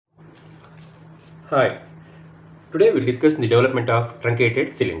Hi, today we'll discuss the development of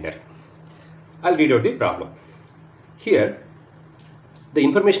truncated cylinder. I'll read out the problem. Here, the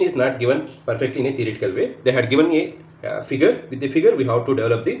information is not given perfectly in a theoretical way. They had given a figure. With the figure, we have to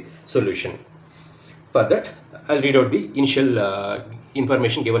develop the solution. For that, I'll read out the initial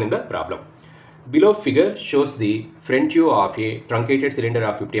information given in the problem. Below figure shows the front view of a truncated cylinder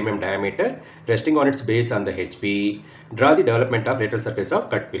of 50 mm diameter resting on its base on the HP. Draw the development of lateral surface of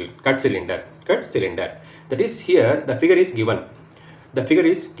cut cylinder. That is, here the figure is given. The figure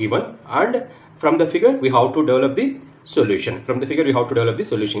is given, and from the figure we have to develop the solution. In the figure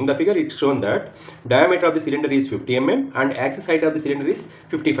it's shown that diameter of the cylinder is 50 mm and axis height of the cylinder is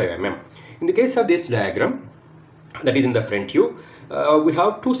 55 mm. In the case of this diagram, that is in the front view, we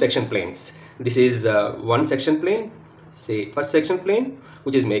have two section planes. This is one section plane, say first section plane,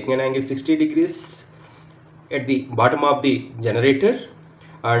 which is making an angle 60 degrees at the bottom of the generator,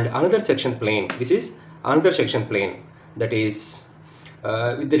 and another section plane. This is another section plane, that is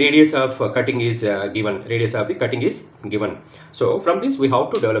with the radius of cutting is given. So from this we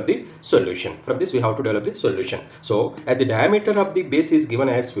have to develop the solution. So as the diameter of the base is given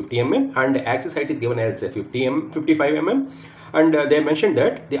as 50 mm and axis height is given as 55 mm, and they mentioned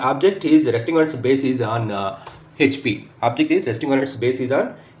that the object is resting on its base is on HP.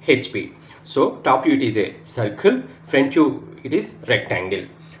 So top view it is a circle, front view it is rectangle.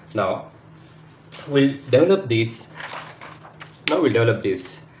 Now we'll develop this.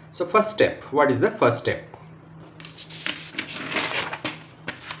 So first step, what is the first step?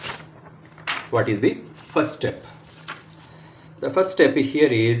 The first step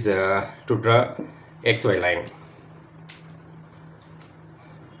here is to draw XY line.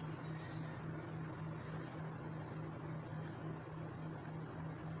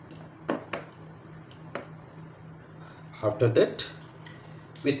 After that,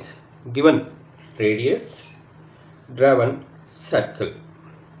 with given radius, draw one circle.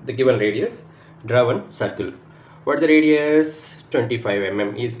 What the radius? 25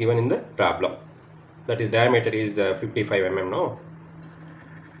 mm is given in the problem. That is, diameter is 55 mm. No,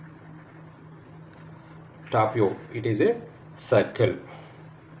 top view it is a circle.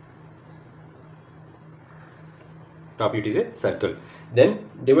 Then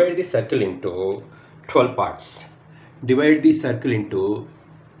divide the circle into 12 parts.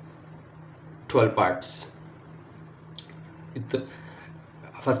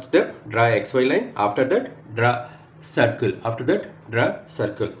 First step, draw XY line. After that, draw circle.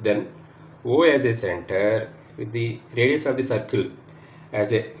 Then O as a center, with the radius of the circle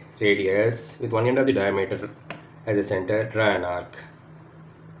as a radius, with one end of the diameter as a center, draw an arc.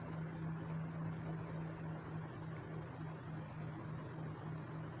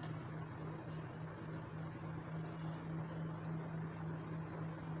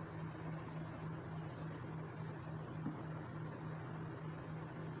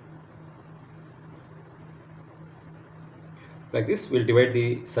 Like this, we'll divide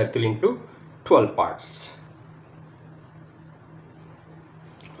the circle into 12 parts.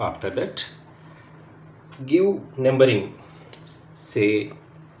 After that, give numbering, say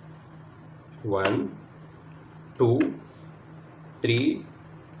 1, 2, 3,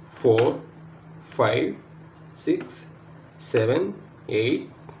 4, 5, 6, 7, 8,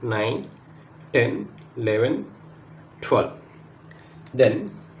 9, 10, 11, 12.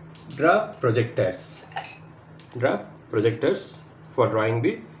 Then draw projectors for drawing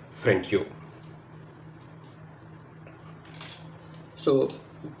the front view. So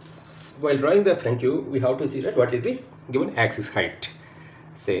while drawing the front view, we have to see that what is the given axis height.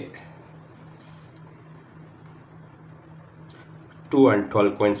 Say 2 and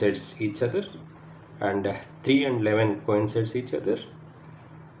 12 coincides each other, and 3 and 11 coincides each other,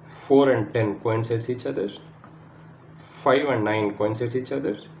 4 and 10 coincides each other, 5 and 9 coincides each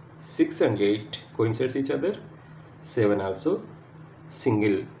other, 6 and 8 coincides each other, 7 also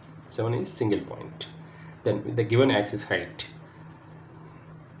single. 7 is single point. Then with the given axis height,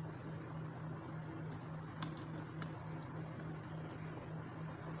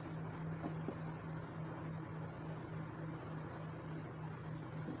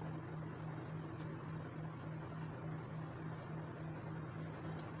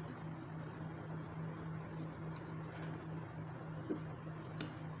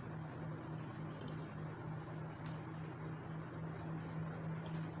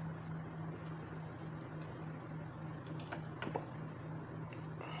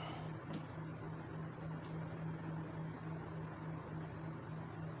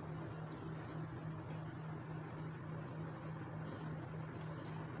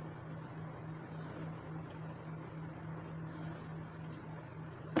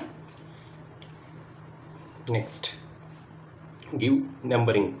 Next, give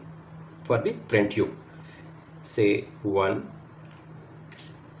numbering for the front view. Say 1,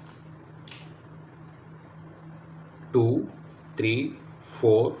 2, 3,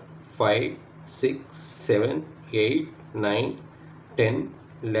 4, 5, 6, 7, 8, 9, 10,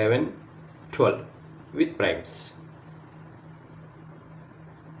 11, 12 with primes.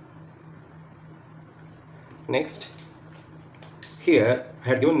 Next, here I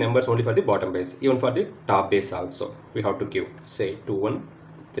had given numbers only for the bottom base. Even for the top base also we have to give. Say 2, 1,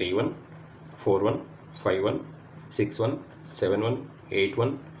 3, 1, 4, 1, 5, 1, 6, 1, 7, 1, 8,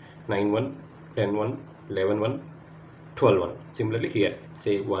 1, 9, 1, 10, 1, 11, 1, 12, 1. Similarly here,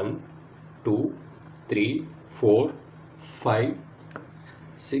 say 1, 2, 3, 4, 5,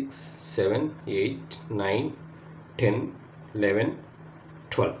 6, 7, 8, 9, 10, 11,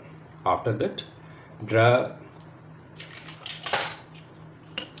 12. After that, draw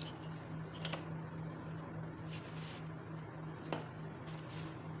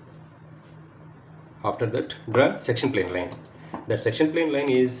section plane line. That section plane line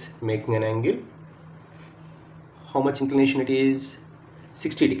is making an angle. How much inclination it is?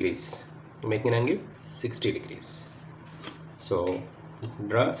 60 degrees. Making an angle 60 degrees. So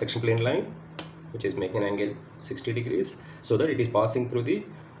draw section plane line which is making an angle 60 degrees, so that it is passing through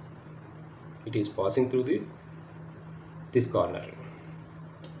this corner.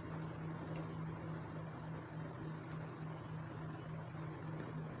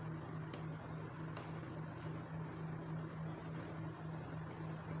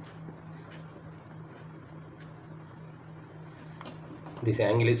 This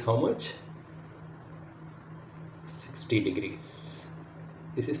angle is how much? 60 degrees.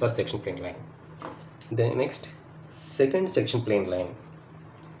 This is first section plane line. Then next, second section plane line.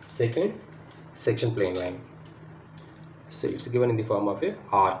 So it's given in the form of a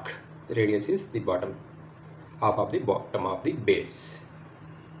arc. The radius is the bottom half of the bottom of the base.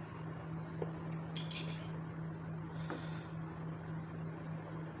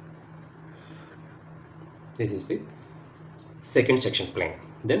 This is the second section plane.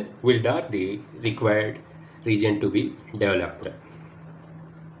 Then we'll draw the required region to be developed.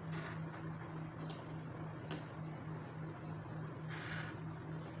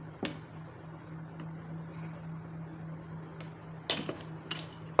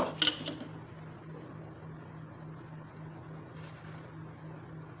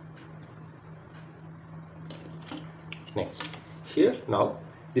 Next, here now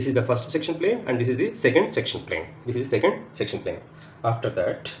this is the first section plane and this is the second section plane. After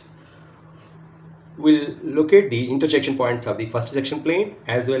that, we'll locate the intersection points of the first section plane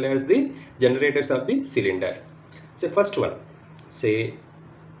as well as the generators of the cylinder. So first one, say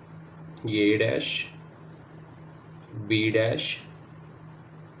A dash, B dash,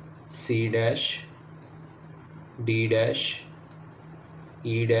 C dash, D dash,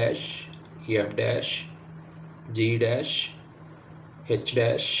 E dash, F dash, G dash, H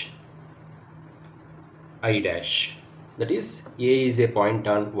dash, I dash. That is, A is a point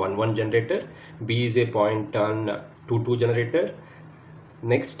on 1-1 generator, B is a point on 2-2 generator,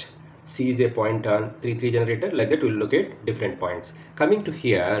 next C is a point on 3-3 generator. Like that we will locate different points. Coming to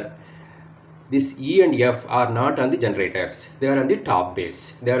here, this E and F are not on the generators, they are on the top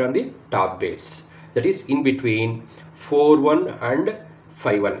base. That is in between 4-1 and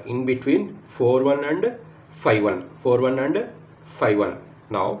 5-1. In between 4-1 and 5-1.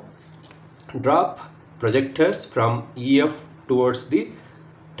 Now drop projectors from EF towards the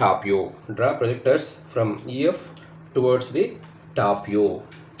top view.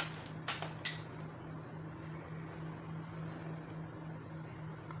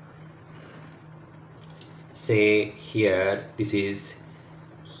 Say here this is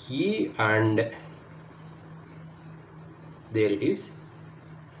E and there it is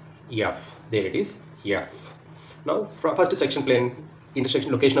F. Now first section plane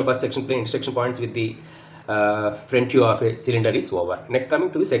location of first section plane intersection points with the front view of a cylinder is over. Next,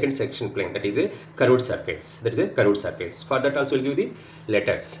 coming to the second section plane, that is a curved surface. For that also we'll give the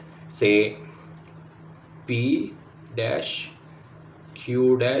letters. Say P dash,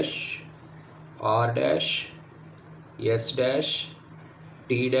 Q dash, R dash, S dash,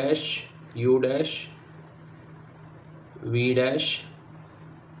 T dash, U dash, V dash,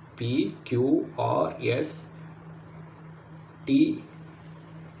 P, Q, R, S, T,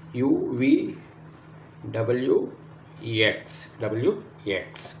 U, V, W, X.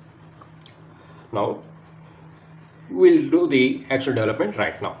 Now we'll do the actual development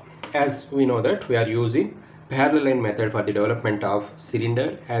right now. As we know that we are using parallel line method for the development of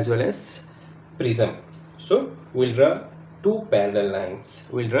cylinder as well as prism. So we'll draw two parallel lines.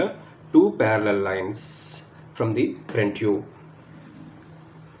 from the front view.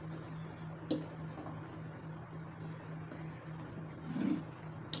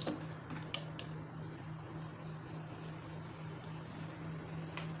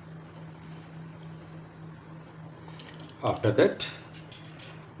 After that,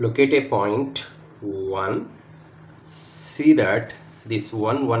 locate a point 1. See that this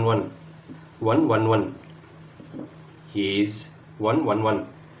 111 is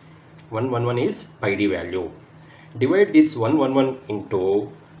 111 is pi d value. Divide this 111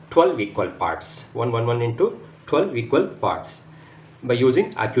 into 12 equal parts. 111 into 12 equal parts by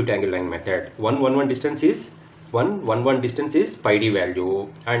using acute angle line method. 111 distance is pi d value,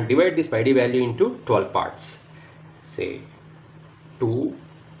 and divide this pi d value into 12 parts. Say 2,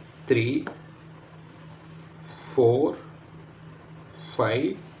 3, 4,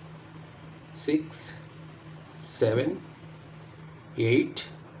 5, 6, 7, 8,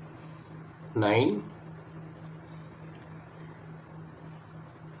 9,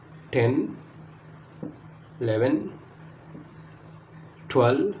 10, 11,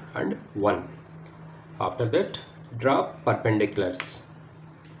 12 and 1. After that, draw perpendiculars.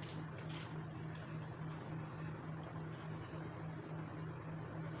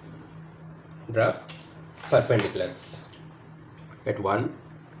 Draw perpendiculars at 1,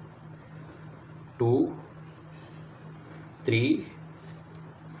 2, 3,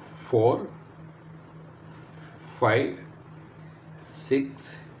 4, 5,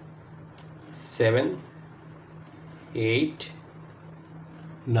 6, 7, 8,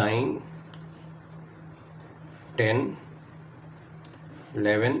 9, 10,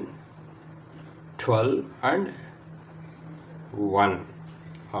 11, 12 and 1.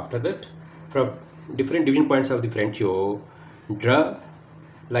 After that, from different division points of the front view, draw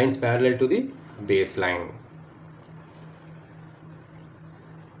lines parallel to the baseline.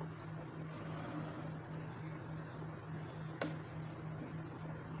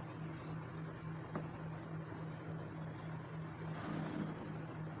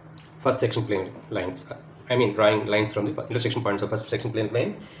 First section plane lines, drawing lines from the intersection points of first section plane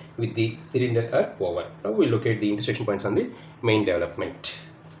line with the cylinder are over. Now we locate the intersection points on the main development.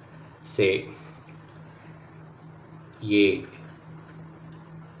 Say A,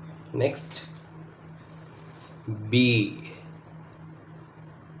 next B,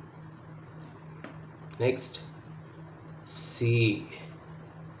 next C,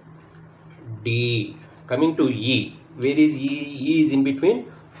 D. Coming to E, where is E? E is in between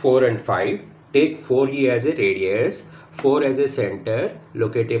 4 and 5. Take 4E as a radius, 4 as a center,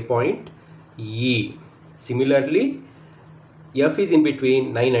 locate a point E. Similarly, F is in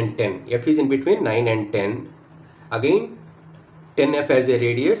between 9 and 10. F is in between 9 and 10. Again, 10F as a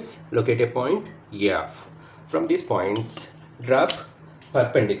radius, locate a point F. From these points, drop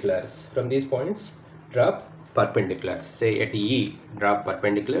perpendiculars. From these points, drop perpendiculars. Say at E, drop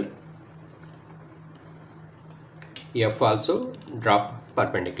perpendicular. F also drop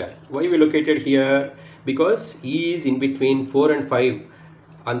perpendicular. Why we located here? Because E is in between 4 and 5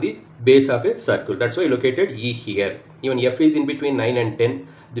 on the base of a circle. That's why we located E here. Even F is in between 9 and 10,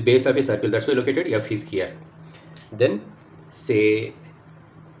 the base of a circle. That's why we located F is here. Then say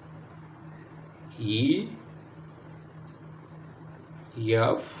E,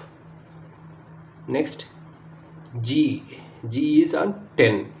 F, next G. G is on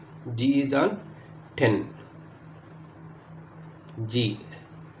 10. G is on 10. G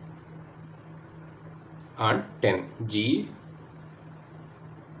on 10. G,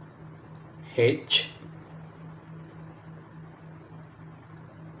 H,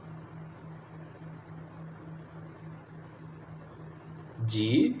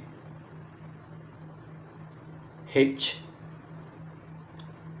 G, H,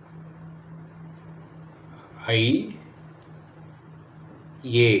 I,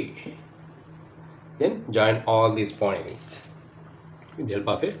 A. Then join all these points with the help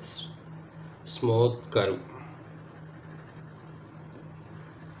of a smooth curve.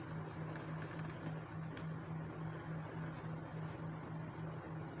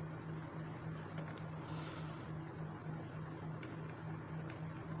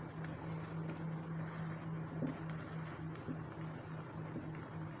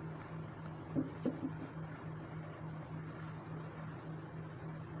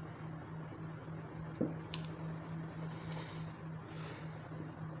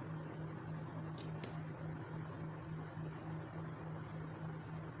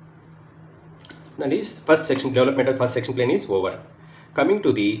 That is, first section development of first section plane is over. Coming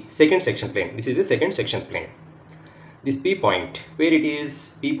to the second section plane. This is the second section plane. This P point, where it is?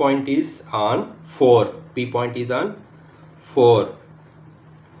 P point is on 4. P point is on 4,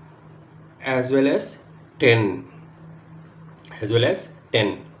 as well as 10 as well as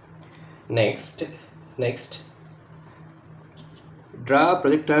 10. Next, draw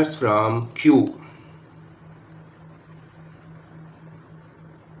projectors from Q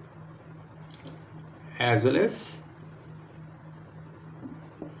as well as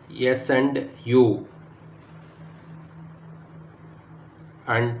S and U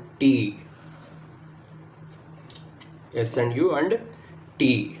and T. S and U and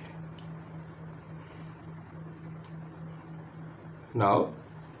T. Now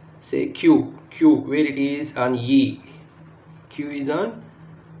say Q where it is on E. Q is on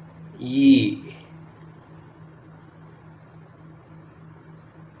E.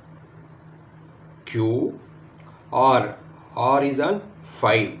 Q. R is on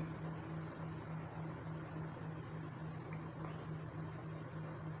 5.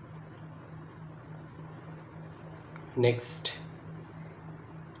 Next,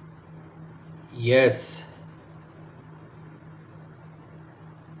 yes,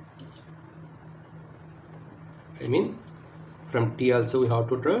 I mean from T also we have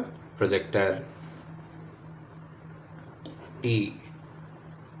to draw projector T.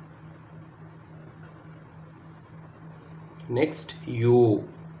 Next, U.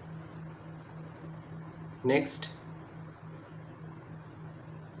 Next,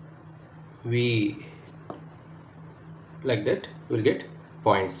 V. Like that we will get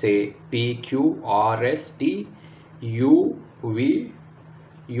points. Say P, Q, R, S, T, U, V,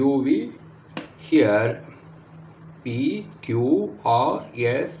 U, V. Here P, Q, R,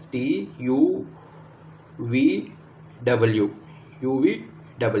 S, T, U, V, W. U, V,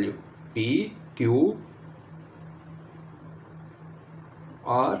 W. P, Q,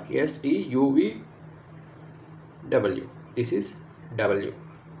 R, S, T, U, V, W. This is W.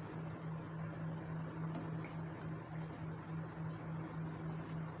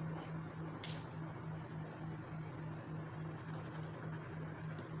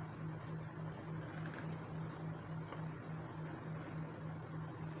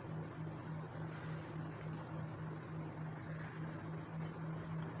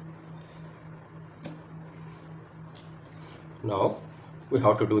 Now we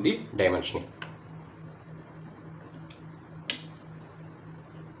have to do the dimensioning.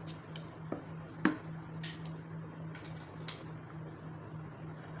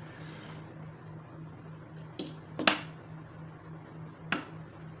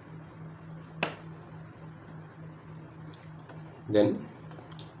 Then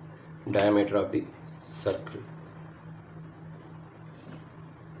diameter of the circle.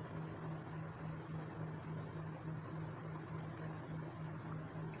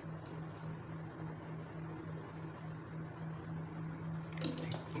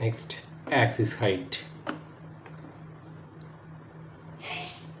 Next, axis height.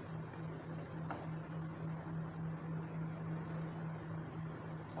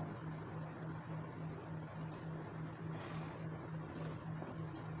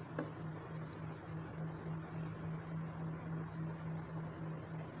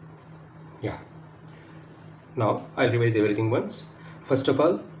 Yeah. Now I'll revise everything once. First of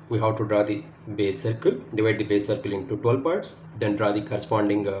all, we have to draw the base circle, divide the base circle into 12 parts, then draw the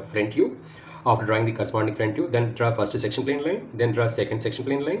corresponding front view. After drawing the corresponding front view, then draw first section plane line, then draw second section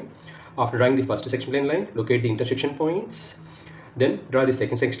plane line. After drawing the first section plane line, locate the intersection points, then draw the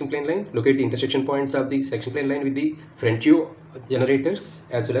second section plane line, locate the intersection points of the section plane line with the front view generators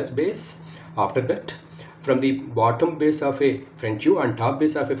as well as base. After that, from the bottom base of a front view and top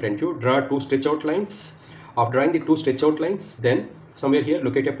base of a front view, draw two stretch out lines. After drawing the two stretch out lines, then somewhere here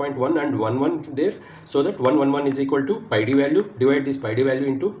locate a point 1 and 1 1 there, so that 1 1 1 is equal to pi d value. Divide this pi d value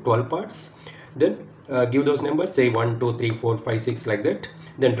into 12 parts, then give those numbers, say 1 2 3 4 5 6 like that.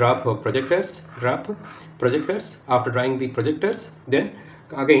 Then drop projectors. After drawing the projectors, then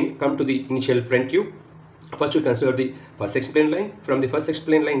again come to the initial front view. First we consider the first section plane line. From the first section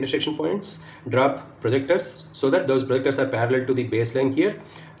plane line intersection points, drop projectors so that those projectors are parallel to the baseline here,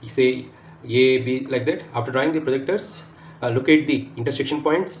 say A, B, like that. After drawing the projectors, locate the intersection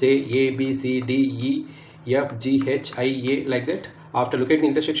point, say A, B, C, D, E, F, G, H, I, A, like that. After locating the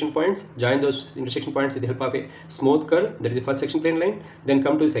intersection points, join those intersection points with the help of a smooth curve, that is the first section plane line. Then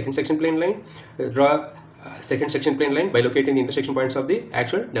come to the second section plane line, draw second section plane line by locating the intersection points of the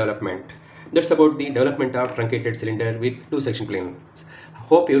actual development. That's about the development of truncated cylinder with two section planes.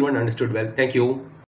 Hope everyone understood well. Thank you.